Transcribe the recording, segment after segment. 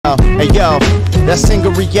Hey yo, that's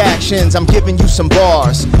single reactions, I'm giving you some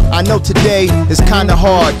bars. I know today is kinda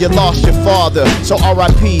hard, you lost your father, so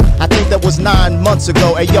R.I.P. I think that was 9 months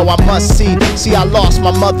ago. Hey yo, I must see I lost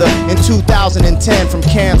my mother in 2010 from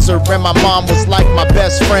cancer, and my mom was like my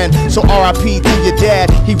best friend. So R.I.P. to your dad,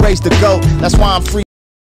 he raised the GOAT, that's why I'm free.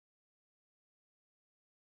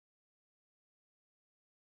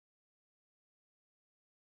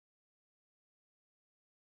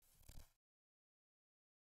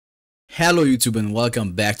 Hello YouTube and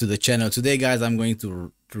welcome back to the channel. Today guys, I'm going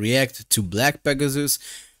to react to Black Pegasus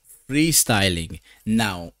freestyling.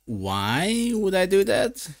 Now, why would I do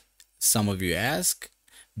that? Some of you ask,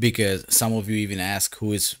 because some of you even ask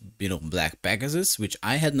who is, Black Pegasus, which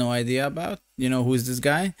I had no idea about, who is this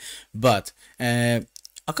guy. But a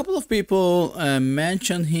couple of people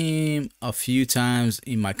mentioned him a few times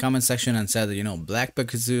in my comment section and said, Black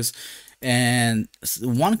Pegasus. And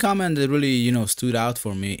one comment that really, stood out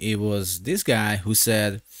for me, it was this guy who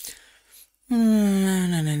said, the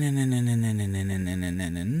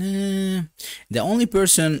only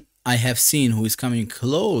person I have seen who is coming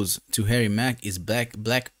close to Harry Mack is Black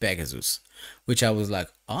Pegasus, which I was like,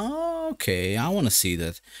 oh, okay, I want to see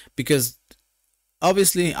that, because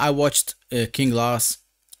obviously I watched King Loss,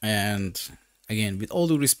 and again, with all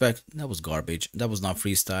due respect, that was garbage. That was not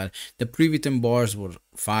freestyle. The pre-written bars were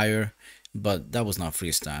fire, but that was not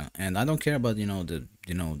freestyle. And I don't care about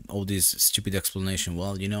all this stupid explanation.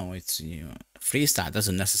 Well, it's freestyle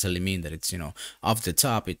doesn't necessarily mean that it's off the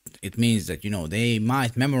top. It means that they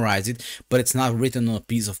might memorize it, but it's not written on a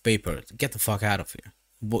piece of paper. Get the fuck out of here.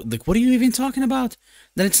 What are you even talking about?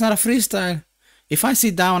 Then it's not a freestyle. If I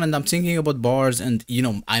sit down and I'm thinking about bars and,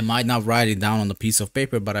 I might not write it down on a piece of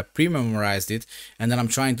paper, but I pre-memorized it, and then I'm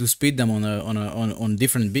trying to speed them on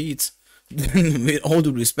different beats, with all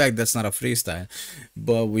due respect, that's not a freestyle.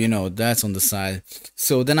 But, that's on the side.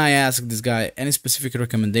 So then I asked this guy, any specific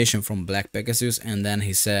recommendation from Black Pegasus? And then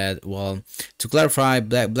he said, well, to clarify,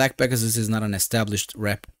 Black Pegasus is not an established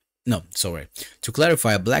rap. No, sorry. To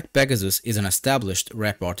clarify, Black Pegasus is an established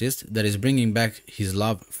rap artist that is bringing back his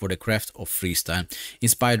love for the craft of freestyle,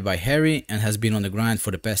 inspired by Harry, and has been on the grind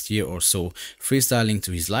for the past year or so, freestyling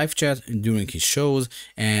to his live chat, during his shows,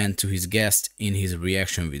 and to his guests in his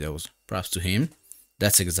reaction videos. Props to him.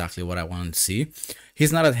 That's exactly what I wanted to see.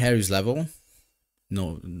 He's not at Harry's level.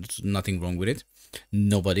 No, nothing wrong with it.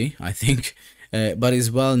 Nobody, I think. But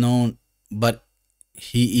he's well known, but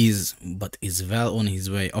he's well on his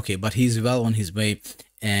way. Okay, but he's well on his way,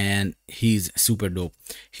 and he's super dope.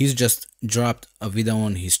 He's just dropped a video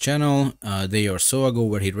on his channel a day or so ago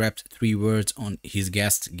where he rapped 3 words on his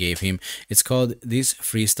guest gave him. It's called "This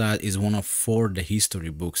Freestyle is one of 4 the history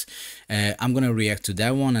books." I'm gonna react to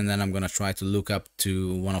that one, and then I'm gonna try to look up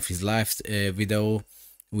to one of his live video,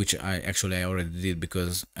 which I already did,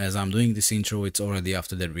 because as I'm doing this intro, it's already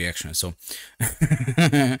after that reaction, so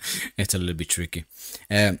it's a little bit tricky.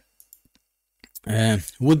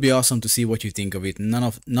 Would be awesome to see what you think of it.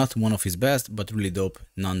 Not one of his best, but really dope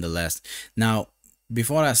nonetheless. Now,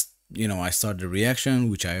 before I start the reaction,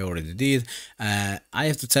 which I already did, I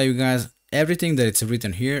have to tell you guys, everything that it's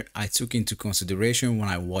written here, I took into consideration when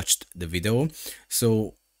I watched the video.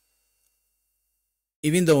 So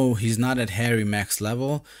even though he's not at Harry Mack's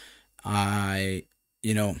level, I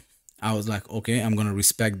was like, okay, I'm gonna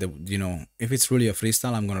respect the, if it's really a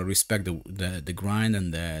freestyle, I'm gonna respect the grind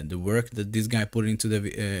and the work that this guy put into his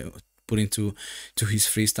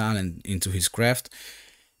freestyle and into his craft.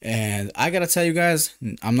 And I gotta tell you guys,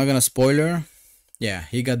 I'm not gonna spoiler. Yeah,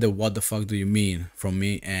 he got the "what the fuck do you mean" from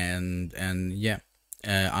me, and yeah.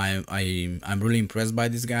 I'm really impressed by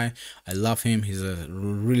this guy. I love him. He's a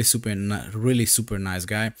really super nice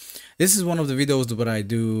guy. This is one of the videos where I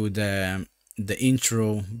do the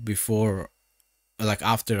intro before, like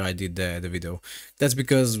after I did the video. That's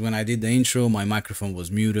because when I did the intro, my microphone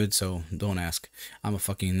was muted, so don't ask. I'm a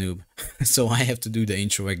fucking noob. So I have to do the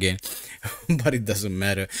intro again. But it doesn't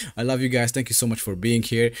matter. I love you guys. Thank you so much for being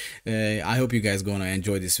here. I hope you guys gonna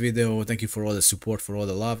enjoy this video. Thank you for all the support, for all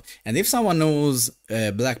the love. And if someone knows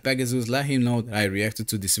Black Pegasus, let him know that I reacted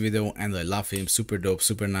to this video and I love him. Super dope,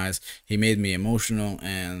 super nice. He made me emotional,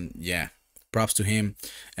 and yeah, props to him.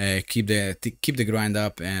 Keep the grind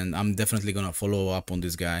up, and I'm definitely gonna follow up on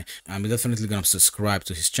this guy. I'm definitely gonna subscribe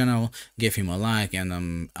to his channel, give him a like, and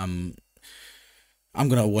I'm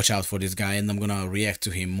gonna watch out for this guy, and I'm gonna react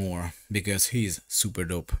to him more because he's super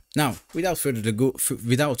dope. Now, without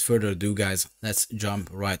further ado, guys, let's jump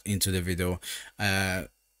right into the video.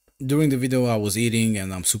 During the video, I was eating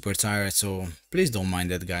and I'm super tired, so please don't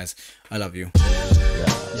mind that, guys. I love you.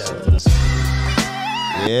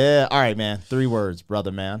 Yeah, all right, man. 3 words,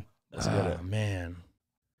 brother, man. Let's get it. Man.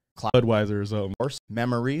 Budweiser or something. Horse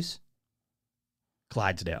memories.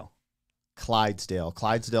 Clydesdale. Clydesdale.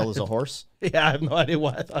 Clydesdale is a horse? Yeah, I have no idea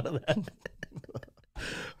why I thought of that.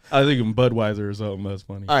 I think of Budweiser or something. That's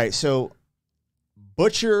funny. All right, so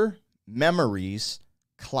Butcher Memories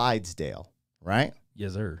Clydesdale, right?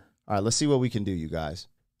 Yes, sir. All right, let's see what we can do, you guys.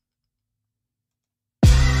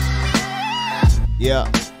 Yeah.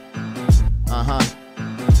 Uh-huh.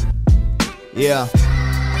 Yeah.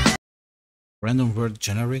 Random word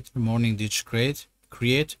generate. Morning ditch create.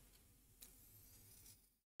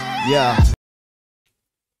 Yeah.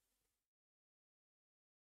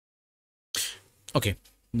 Okay.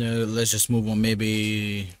 Let's just move on.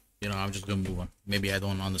 Maybe, I'm just gonna move on. Maybe I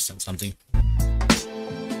don't understand something.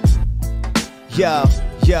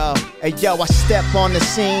 Yo, hey yo, I step on the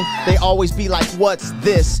scene. They always be like, what's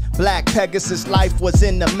this? Black Pegasus life was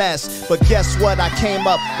in a mess. But guess what? I came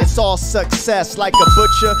up, it's all success. Like a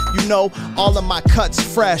butcher, all of my cuts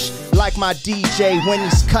fresh. Like my DJ when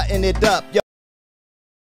he's cutting it up. Yo.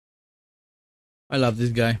 I love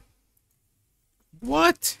this guy.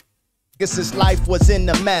 What? Pegasus life was in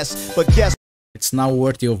a mess. But guess it's not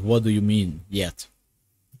worthy of what do you mean yet.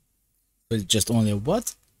 It's just only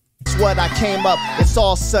what? It's what I came up, it's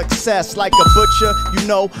all success. Like a butcher,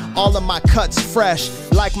 all of my cuts fresh.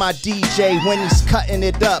 Like my DJ when he's cutting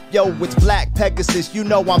it up. Yo, it's Black Pegasus,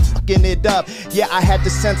 I'm fucking it up. Yeah, I had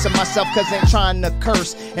to censor myself cause ain't trying to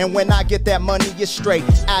curse. And when I get that money, you're straight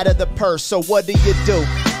out of the purse. So what do?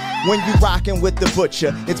 When you rockin' with the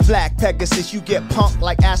butcher, it's Black Pegasus, you get punked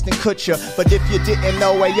like Ashton Kutcher. But if you didn't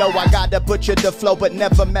know, hey yo, I got to butcher the flow, but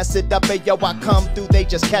never mess it up. Hey yo, I come through, they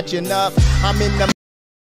just catching up. I'm in the...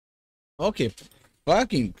 Okay,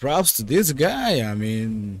 fucking props to this guy. I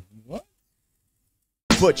mean, what?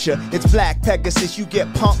 Butcher, it's Black Pegasus, you get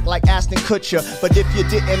punked like Ashton Kutcher. But if you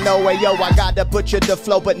didn't know, hey yo, I got to butcher the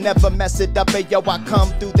flow, but never mess it up. Hey yo, I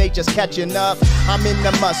come through, they just catching up. I'm in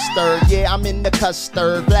the mustard, yeah, I'm in the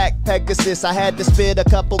custard. Black Pegasus, I had to spit a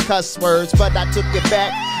couple cuss words, but I took it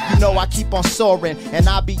back. I keep on soaring, and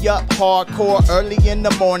I be up hardcore early in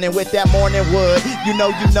the morning with that morning wood.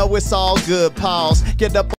 It's all good. Pause.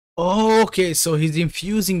 Get up. Oh, okay, so he's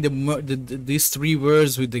infusing these three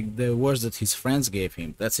words with the words that his friends gave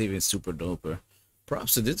him. That's even super doper.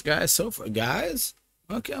 Props to this guy so far, guys.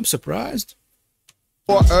 Okay, I'm surprised.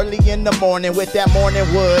 Early in the morning with that morning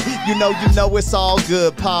wood. It's all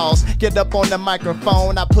good. Pause. Get up on the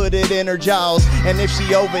microphone, I put it in her jaws. And if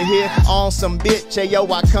she over here on some bitch, hey yo,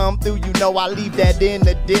 I come through, I leave that in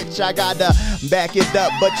the ditch. I gotta back it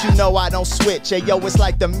up, but I don't switch. Hey yo, it's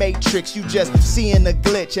like the Matrix, you just seeing the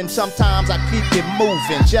glitch. And sometimes I keep it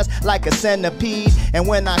moving, just like a centipede. And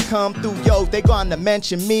when I come through, yo, they gonna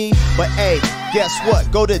mention me. But hey, guess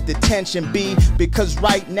what? Go to detention, B. Because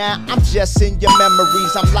right now, I'm just in your memories.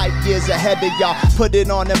 I'm light years ahead of y'all. Put it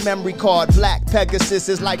on a memory card. Black Pegasus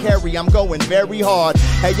is like Harry, I'm going very hard.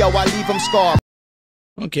 Hey yo, I leave him scarred.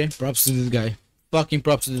 Okay, props to this guy. Fucking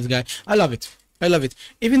props to this guy. I love it. I love it.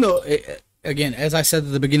 Even though, again, as I said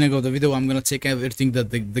at the beginning of the video, I'm gonna take everything that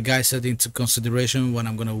the guy said into consideration when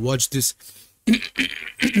I'm gonna watch this.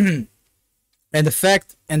 And the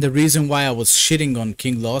fact and the reason why I was shitting on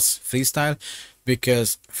King Loss freestyle,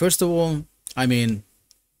 because first of all, I mean,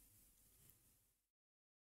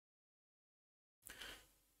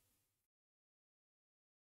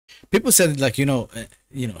 people said like,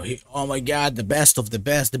 oh my god, the best of the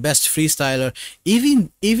best freestyler.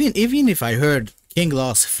 Even if I heard King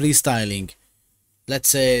Loss freestyling, let's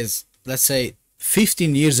say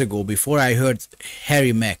 15 years ago, before I heard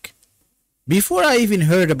Harry Mack, before I even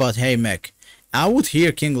heard about Harry Mack, I would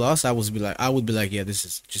hear King Loss, I would be like, yeah, this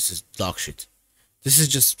is dog shit. This is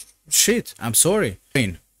just shit. I'm sorry. I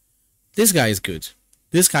mean, this guy is good.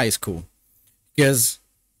 This guy is cool. Because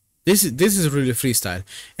this is really freestyle.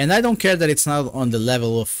 And I don't care that it's not on the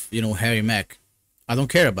level of, Harry Mack. I don't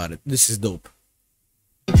care about it. This is dope.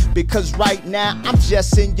 Because right now, I'm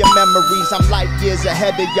just in your memories. I'm light years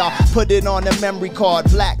ahead of y'all. Put it on a memory card.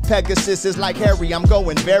 Black Pegasus is like Harry, I'm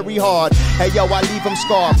going very hard. Hey yo, I leave him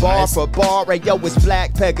scarred. Bar for bar. Hey yo, it's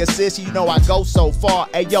Black Pegasus. I go so far.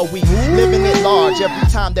 Hey yo, we living it large. Every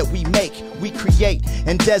time that we make, we create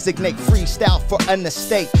and designate freestyle for an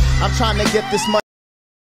estate. I'm trying to get this money.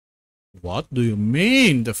 What do you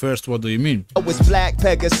mean? What do you mean? It's Black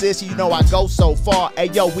Pegasus, I go so far. Hey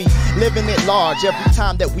yo, we living it large. Every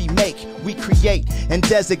time that we make, we create and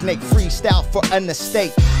designate freestyle for an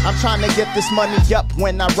estate. I'm trying to get this money up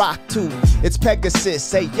when I rock too. It's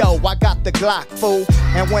Pegasus, hey yo, I got the Glock, fool.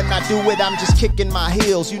 And when I do it, I'm just kicking my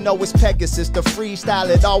heels. It's Pegasus, the freestyle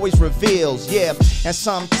it always reveals, yeah. And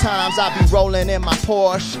sometimes I be rolling in my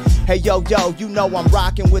Porsche. Hey yo, I'm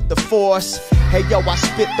rocking with the force. Hey yo, I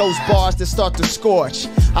spit those bars that start to scorch.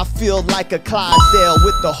 I feel like a Clydesdale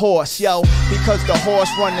with the horse, yo. Because the horse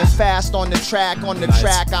running fast on the track,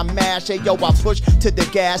 I mash. Hey yo, I push to the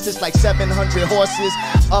gas, it's like 700 horses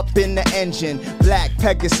up in the engine. Black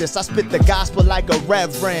Pegasus, I spit the gospel like a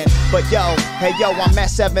reverend. But yo, hey yo, I'm at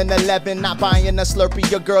 7-Eleven, not buying a Slurpee.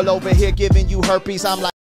 Your girl over here giving you herpes, I'm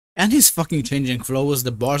like. And he's fucking changing flows.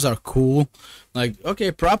 The bars are cool. Like,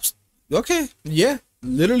 okay, props. Okay, yeah,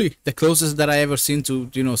 literally the closest that I ever seen to,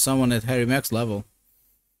 you know, someone at Harry Mack's level.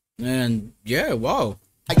 And yeah, wow.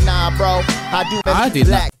 Like, nah, bro, I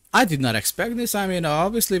did not expect this. I mean,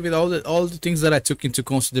 obviously, with all the things that I took into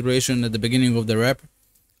consideration at the beginning of the rap,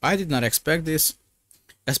 I did not expect this,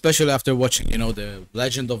 especially after watching, you know, the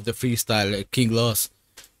Legend of the Freestyle, King Loss,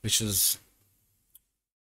 which is,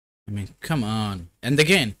 I mean, come on. And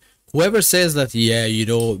again, whoever says that, yeah, you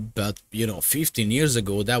know, but, you know, 15 years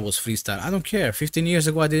ago, that was freestyle. I don't care. 15 years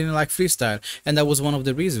ago, I didn't like freestyle. And that was one of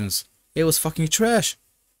the reasons. It was fucking trash.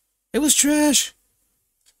 It was trash.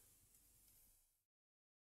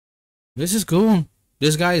 This is cool.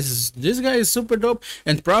 This guy is super dope.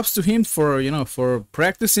 And props to him for, you know, for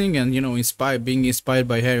practicing and, you know, being inspired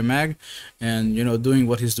by Harry Mag. And, you know, doing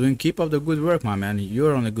what he's doing. Keep up the good work, my man.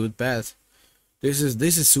 You're on a good path. This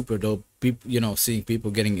is super dope. People, you know, seeing people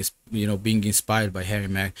getting, you know, being inspired by Harry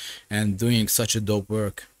Mack and doing such a dope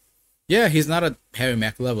work. Yeah, he's not at Harry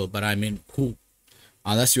Mack level, but I mean, who?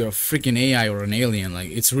 Unless you're a freaking AI or an alien, like,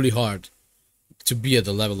 it's really hard to be at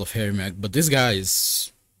the level of Harry Mack. But this guy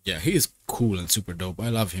is, yeah, he is cool and super dope. I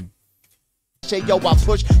love him. Yo, I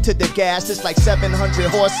push to the gas, it's like 700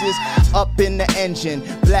 horses up in the engine.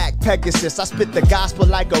 Black Pegasus, I spit the gospel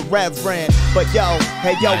like a reverend. But yo,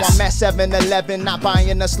 hey yo, Nice. I'm at 7-Eleven, not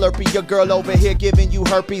buying a Slurpee. Your girl over here giving you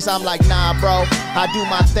herpes. I'm like, nah, bro, I do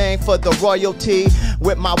my thing for the royalty.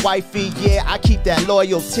 With my wifey, yeah, I keep that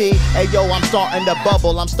loyalty. Hey yo, I'm starting to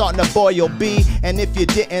bubble, I'm starting to boil B. And if you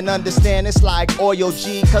didn't understand, it's like oil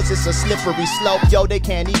G, cause it's a slippery slope. Yo, they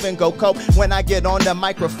can't even go cope when I get on the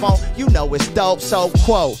microphone. You know it's dope, so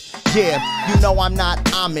quote, yeah, you know I'm not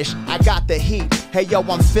Amish, I got the heat. Hey yo,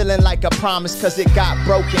 I'm feeling like a promise cause it got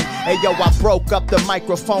broken. Hey yo, I broke up the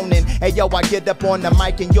microphone and hey yo, I get up on the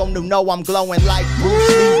mic and yo, know I'm glowing like Bruce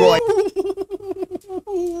Leroy.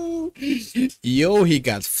 Yo, he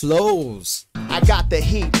got flows. I got the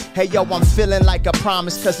heat. Hey yo, I'm feeling like a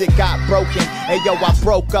promise cause it got broken. Hey yo, I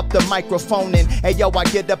broke up the microphone and hey yo, I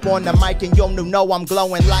get up on the mic and yo, know I'm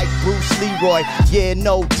glowing like Bruce Leroy. Yeah,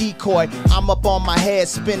 no decoy. I'm up on my head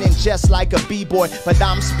spinning just like a b-boy, but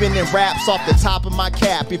I'm spinning raps off the top of my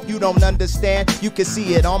cap. If you don't understand, you can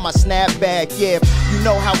see it on my snapback. Yeah, you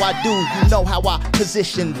know how I do, you know how I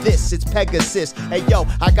position this. It's Pegasus. Hey yo,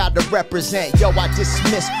 I gotta represent. Yo, I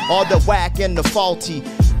dismiss all the whack and the faulty.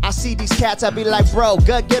 I see these cats, I be like, bro,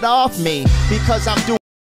 get off me, because I'm doing.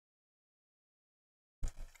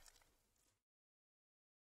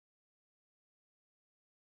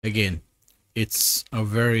 Again, it's a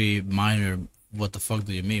very minor what the fuck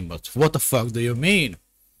do you mean, but what the fuck do you mean?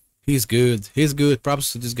 He's good. He's good.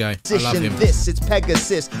 Props to this guy. I love him. This, it's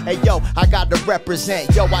Pegasus. Hey yo, I gotta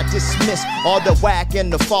represent. Yo, I dismiss all the whack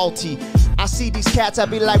and the faulty. I see these cats, I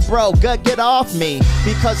be like, bro, get off me,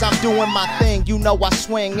 because I'm doing my thing. You know I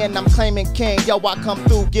swing and I'm claiming king. Yo, I come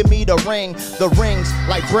through, give me the ring. The rings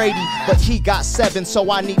like Brady, but he got 7,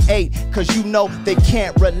 so I need 8. Cause you know they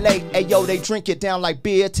can't relate. Hey yo, they drink it down like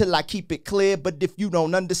beer till I keep it clear. But if you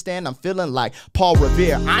don't understand, I'm feeling like Paul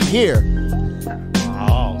Revere. I'm here.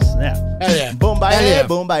 Oh snap! Hell yeah. Boom by Hell yeah.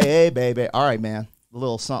 boom by baby. All right, man. A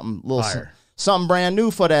little something, something brand new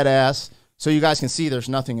for that ass. So you guys can see there's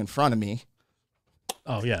nothing in front of me.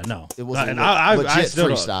 Oh yeah, no. It was and legit I still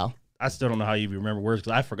freestyle. I still don't know how you even remember words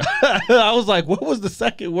because I forgot. I was like, what was the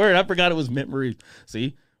second word? I forgot it was memory.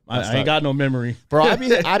 See, I ain't got no memory, Bro, I be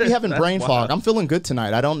having brain wild. fog. I'm feeling good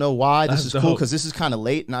tonight. I don't know why. This That's is cool dope. because this is kind of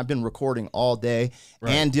late and I've been recording all day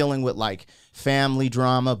Right. and dealing with like family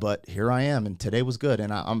drama. But here I am, and today was good,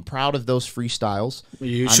 and I'm proud of those freestyles.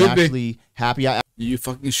 You I'm should be. actually happy. You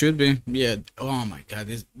fucking should be. Yeah. Oh my god.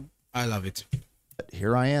 I love it.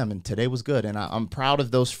 Here I am, and today was good, and I'm proud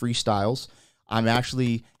of those freestyles. I'm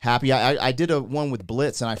actually happy. I did a one with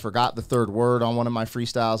Blitz, and I forgot the third word on one of my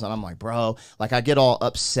freestyles, and I'm like, bro, like I get all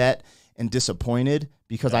upset and disappointed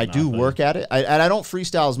because I do work at it. And I don't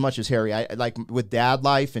freestyle as much as Harry. I like with dad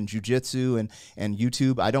life and jujitsu and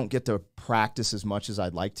YouTube, I don't get to practice as much as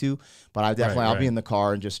I'd like to, but I definitely, I'll be in the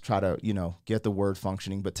car and just try to, you know, get the word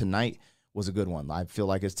functioning. But tonight was a good one. I feel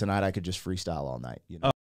like it's tonight I could just freestyle all night, you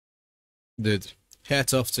know. Dude,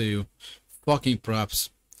 hats off to you. Fucking props.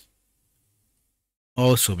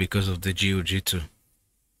 Also because of the jiu-jitsu.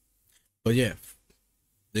 But yeah,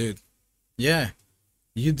 dude, Yeah,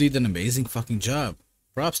 you did an amazing fucking job.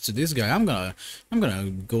 Props to this guy. I'm gonna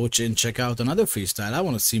go and check out another freestyle. I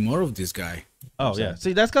want to see more of this guy. Oh yeah,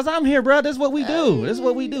 see that's because I'm here, bro. This is what we do. This is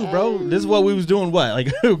what we do, bro. This is what we was doing. What,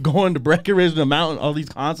 like going to Breckenridge, the mountain, all these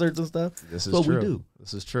concerts and stuff. This is what true. we do.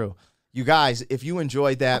 This is true. You guys, if you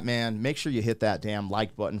enjoyed that, man, make sure you hit that damn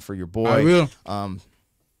like button for your boy. I will.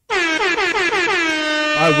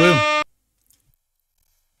 I will.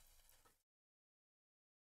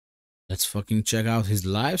 Let's fucking check out his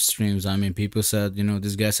live streams. I mean, people said, you know,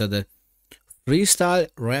 this guy said that freestyle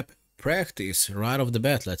rap practice right off the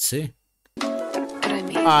bat. Let's see. All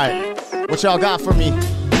right, what y'all got for me?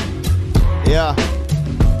 Yeah.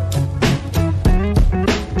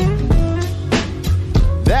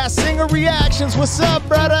 That singer reactions. What's up,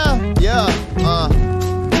 brother? Yeah.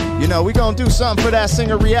 You know, we gonna do something for that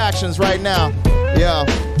singer reactions right now. Yeah.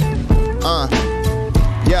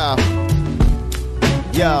 Yeah.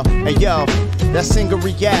 Yo, hey yo, that singer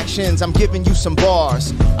reactions, I'm giving you some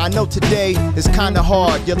bars. I know today is kinda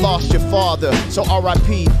hard, you lost your father, so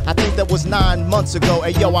R.I.P. I think that was 9 months ago.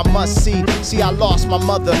 Hey yo, I must see I lost my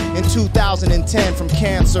mother in 2010 from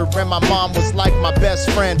cancer, and my mom was like my best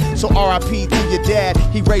friend. So R.I.P. to your dad,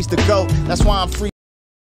 he raised the GOAT, that's why I'm free.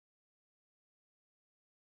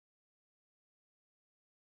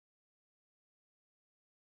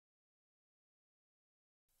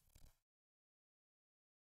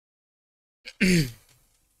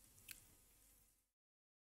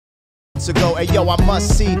 Ago, hey yo, I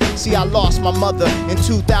must see I lost my mother in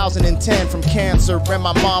 2010 from cancer, and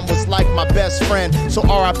my mom was like my best friend. So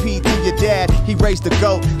R.I.P. to your dad, he raised the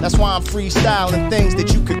GOAT. That's why I'm freestyling things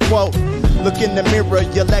that you could quote. Look in the mirror,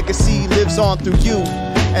 your legacy lives on through you,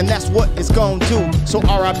 and that's what it's gonna do. So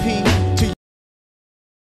R.I.P. to you.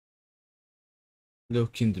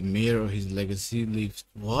 Look in the mirror, his legacy lives.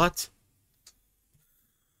 What?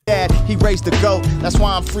 Dad, he raised the GOAT. That's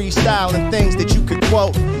why I'm freestyling things that you could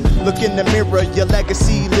quote. Look in the mirror, your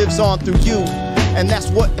legacy lives on through you, and that's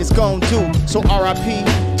what it's gonna do. So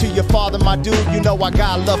R.I.P. to your father, my dude. You know I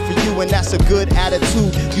got love for you, and that's a good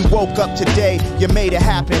attitude. You woke up today, you made it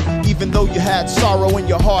happen, even though you had sorrow in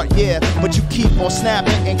your heart, yeah. But you keep on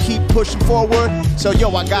snapping and keep pushing forward. So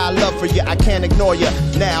yo, I got love for you, I can't ignore you.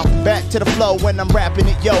 Now back to the flow when I'm rapping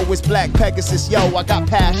it, yo. It's Black Pegasus, yo. I got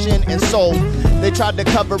passion and soul. They tried to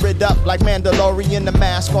cover it up like Mandalorian, the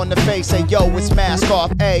mask on the face. Hey yo, it's mask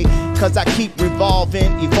off, ayy. Cause I keep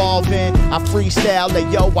revolving, evolving. I freestyle, hey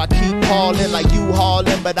yo, I keep hauling like you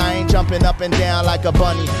hauling, but I ain't jumping up and down like a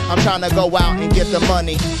bunny. I'm trying to go out and get the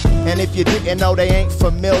money. And if you didn't know, they ain't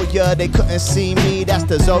familiar, they couldn't see me. That's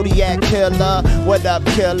the Zodiac Killer. What up,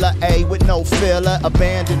 killer? A with no filler.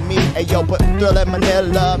 Abandon me, hey yo, but Thriller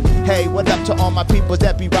Manila. Hey, what up to all my peoples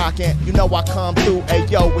that be rocking? You know I come through, hey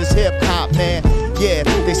yo, it's hip hop, man. Yeah,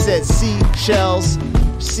 they said seashells.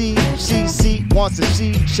 C wants a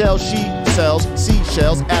seashell, she sells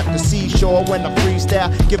seashells at the seashore. When I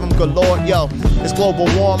freestyle, give them galore. Yo, it's global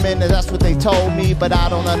warming and that's what they told me, but I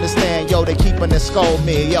don't understand. Yo, they keeping it scold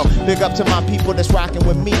me. Yo, big up to my people that's rocking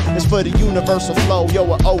with me. It's for the universal flow. Yo,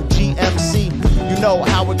 a OGMC. You know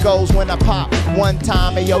how it goes when I pop one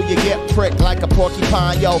time, and yo, you get pricked like a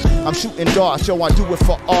porcupine. Yo, I'm shooting darts. Yo, I do it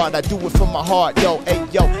for art, I do it for my heart. Yo, hey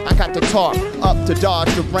yo, I got the tarp up to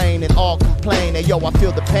dodge the rain and all complain. Hey yo, I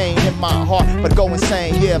feel the pain in my heart, but go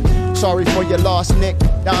insane. Yeah, sorry for your loss, Nick,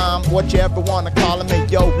 Dom, what you ever wanna call him. Hey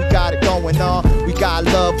yo, we got it going on. We got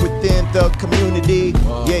love within the community.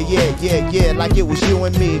 Yeah, like it was you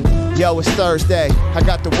and me. Yo, it's Thursday, I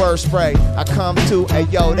got the word spray. I come to, hey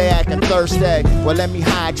yo, they acting thirsty. Well, let me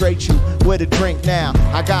hydrate you with a drink now.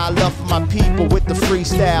 I got love for my people with the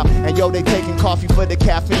freestyle. And yo, they taking coffee for the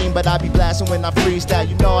caffeine, but I be blasting when I freestyle,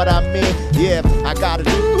 you know what I mean? Yeah, I gotta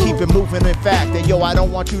keep it moving. In fact, and yo, I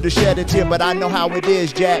don't want you to shed a tear, but I know how it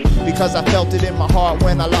is, Jack, because I felt it in my heart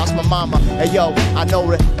when I lost my mama. Hey yo, I know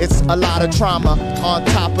that it's a lot of trauma. On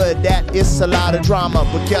top of that, it's a lot of drama.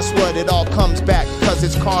 But guess what? It all comes back, cause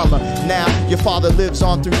it's karma. Now, your father lives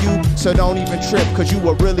on through you, so don't even trip, cause you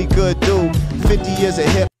a really good dude. 50 years of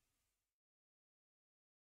hip.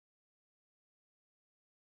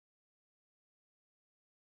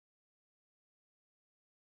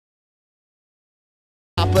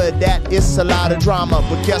 But that it's a lot of drama,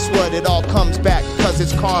 but guess what? It all comes back, cause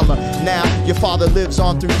it's karma. Now, your father lives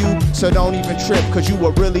on through you, so don't even trip, cause you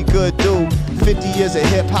a really good dude. 50 years of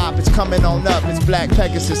hip hop, it's coming on up. It's Black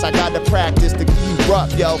Pegasus, I got to practice to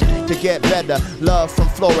erupt, yo, to get better. Love from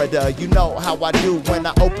Florida, you know how I do when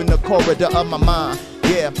I open the corridor of my mind.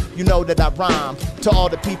 Yeah, you know that I rhyme to all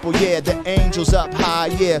the people, yeah, the angels up high,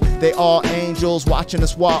 yeah, they all angels watching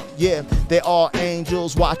us walk, yeah, they all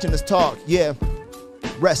angels watching us talk, yeah.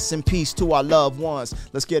 Rest in peace to our loved ones.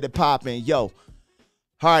 Let's get it popping, yo. All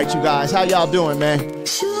right, you guys, how y'all doing, man?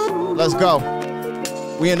 Let's go.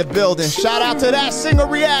 We in the building. Shout out to that singer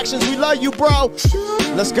reactions. We love you, bro.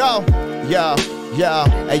 Let's go. Yo, yo,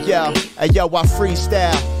 hey, yo, hey, yo, I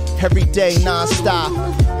freestyle every day non-stop.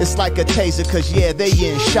 It's like a taser, cause yeah, they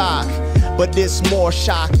in shock. But it's more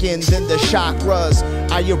shocking than the chakras.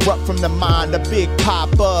 I erupt from the mind, a big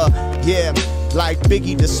papa. Yeah, like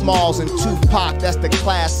Biggie, the Smalls, and Tupac. That's the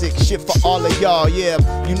classic shit for all of y'all. Yeah,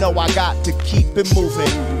 you know I got to keep it moving.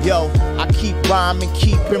 Yo, I keep rhyming,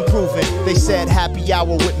 keep improving. They said happy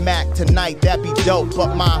hour with Mac tonight, that'd be dope.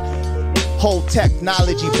 But my whole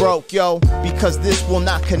technology broke, yo, because this will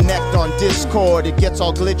not connect on Discord. It gets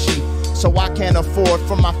all glitchy. So I can't afford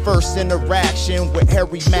for my first interaction with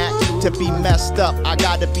Harry Mack to be messed up. I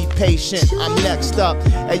gotta be patient, I'm next up.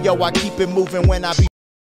 Hey yo, I keep it moving when I be.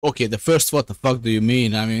 Okay, the first what the fuck do you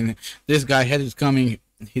mean? I mean, this guy had it coming.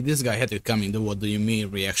 This guy had it coming. The what do you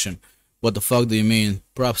mean reaction? What the fuck do you mean?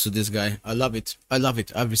 Props to this guy. I love it. I love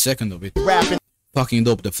it. Every second of it. Rapping. Fucking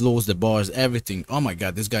dope. The flows, the bars, everything. Oh my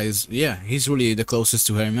god, this guy is, yeah, he's really the closest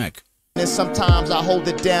to Harry Mack. And sometimes I hold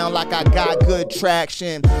it down like I got good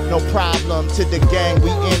traction. No problem to the gang, we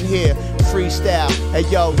in here. Freestyle, hey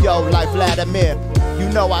yo, yo, like Vladimir. You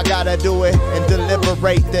know I gotta do it and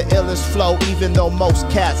deliberate the illest flow. Even though most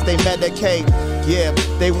cats, they medicate. Yeah,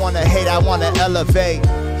 they wanna hate, I wanna elevate.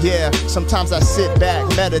 Yeah, sometimes I sit back,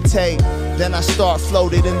 meditate. Then I start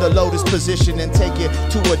floated in the lotus position and take it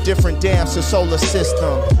to a different dancer solar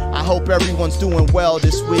system. I hope everyone's doing well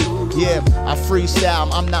this week. Yeah, I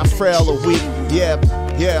freestyle, I'm not frail or weak. Yeah,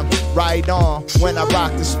 yeah, right on when I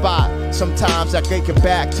rock the spot. Sometimes I take it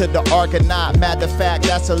back to the Argonaut. Matter of fact,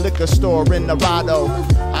 that's a liquor store in Dorado.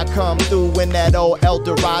 I come through in that old El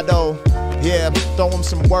Dorado. Yeah, throw him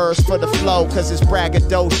some words for the flow, cause it's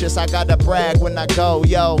braggadocious. I gotta brag when I go,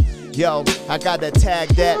 yo. Yo, I gotta tag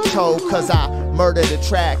that toe, cause I murder the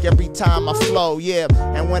track every time I flow, yeah.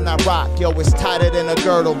 And when I rock, yo, it's tighter than a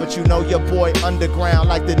girdle. But you know your boy underground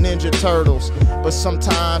like the Ninja Turtles. But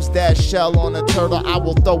sometimes that shell on a turtle, I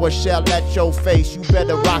will throw a shell at your face. You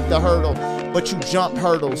better rock the hurdle, but you jump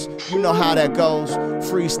hurdles. You know how that goes.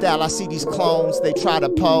 Freestyle, I see these clones, they try to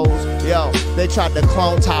pose. Yo, they tried to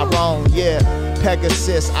clone Tyrone, yeah.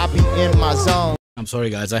 Pegasus, I be in my zone. I'm sorry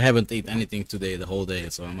guys, I haven't eaten anything today the whole day,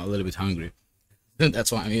 so I'm a little bit hungry.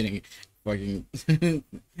 That's why I'm eating fucking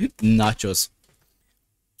nachos.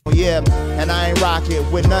 Yeah, and I ain't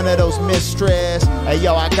rocking with none of those mistress. Hey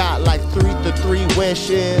yo, I got like 3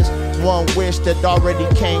 wishes. One wish that already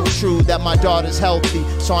came true, that my daughter's healthy,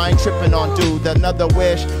 so I ain't tripping on dude. Another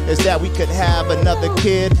wish is that we could have another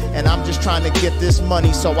kid, and I'm just trying to get this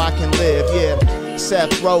money so I can live, yeah.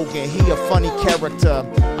 Seth Rogen, he a funny character.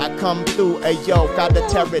 I come through, hey yo, gotta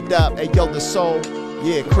tear it up. Hey yo, the soul,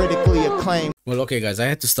 yeah, critically acclaimed. Well, okay guys, I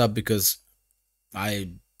had to stop because I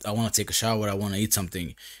want to take a shower, I want to eat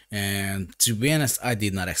something, and to be honest, I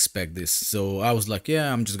did not expect this. So I was like,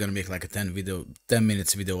 yeah, I'm just gonna make like a 10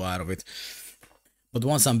 minutes video out of it. But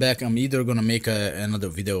once I'm back, I'm either gonna make another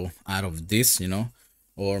video out of this, you know,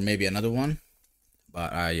 or maybe another one.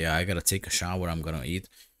 But yeah, I gotta take a shower, I'm gonna eat.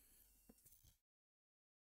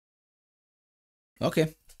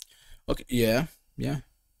 Okay, yeah.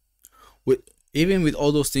 Even with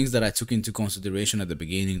all those things that I took into consideration at the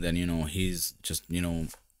beginning, then, you know, he's just, you know,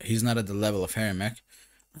 he's not at the level of Harry Mack.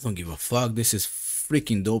 I don't give a fuck. This is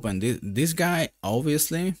freaking dope. And this guy,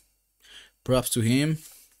 obviously, props to him.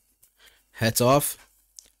 Hats off.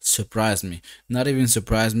 Surprised me. Not even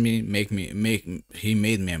surprised me. He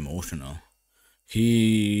made me emotional.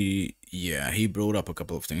 He brought up a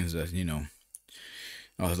couple of things that, you know,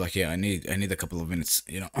 I was like, yeah, I need a couple of minutes,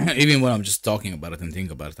 you know. Even when I'm just talking about it and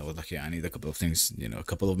think about it, I was like, yeah, I need a couple of things, you know, a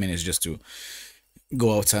couple of minutes just to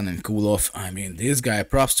go outside and cool off. I mean, this guy,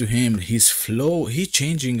 props to him. His flow, he's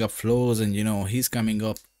changing up flows, and, you know, he's coming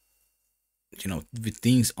up, you know, with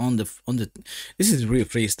things on the this is real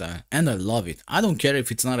freestyle, and I love it. I don't care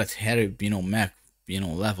if it's not at Harry, you know, Mack, you know,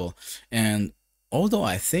 level. And although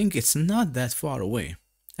I think it's not that far away,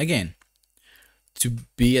 again, to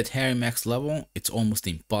be at Harry Mack's level, it's almost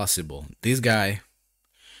impossible. This guy,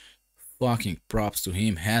 fucking props to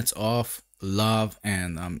him. Hats off, love,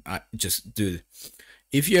 and I just, dude,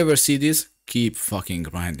 if you ever see this, keep fucking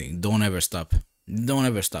grinding. Don't ever stop. Don't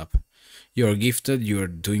ever stop. You're gifted, you're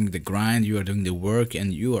doing the grind, you are doing the work,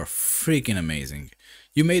 and you are freaking amazing.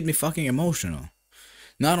 You made me fucking emotional.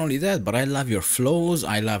 Not only that, but I love your flows,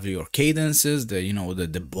 I love your cadences, the, you know,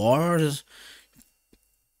 the bars.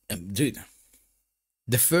 Dude,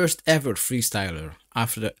 the first ever freestyler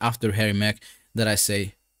after Harry Mack that I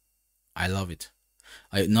say, I love it.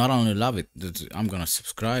 I not only love it, I'm gonna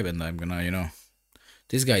subscribe and I'm gonna,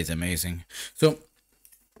 this guy is amazing. So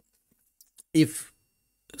if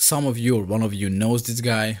some of you or one of you knows this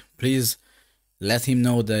guy, please let him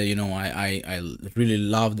know that I really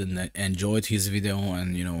loved and enjoyed his video,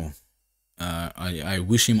 and I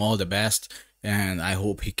wish him all the best, and I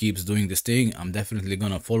hope he keeps doing this thing. I'm definitely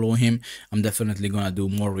gonna follow him. I'm definitely gonna do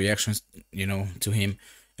more reactions, to him.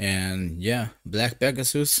 And yeah, Black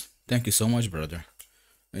Pegasus, thank you so much, brother.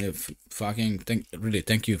 If fucking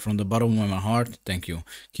thank you from the bottom of my heart. Thank you.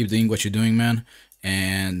 Keep doing what you're doing, man.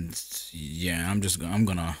 And yeah, I'm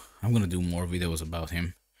gonna do more videos about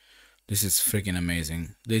him. This is freaking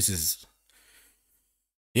amazing. This is,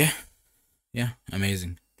 yeah,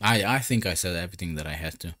 amazing. I think I said everything that I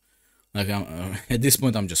had to. Like, at this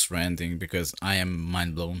point I'm just ranting because I am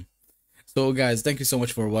mind blown. So guys, thank you so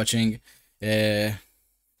much for watching. Thank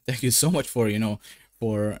you so much for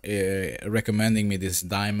recommending me this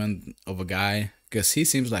diamond of a guy, because he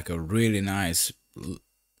seems like a really nice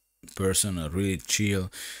person, a really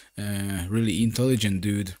chill, really intelligent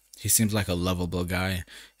dude. He seems like a lovable guy,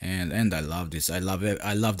 and I love this. I love it.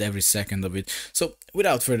 I loved every second of it. So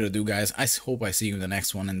without further ado, guys, I hope I see you in the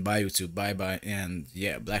next one, and bye YouTube, bye bye. And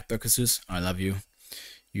yeah, Black Pegasus, I love you.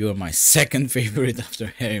 You are my second favorite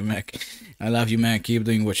after Harry Mack. I love you, man. Keep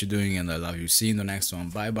doing what you're doing, and I love you. See you in the next one.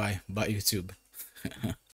 Bye bye. Bye YouTube.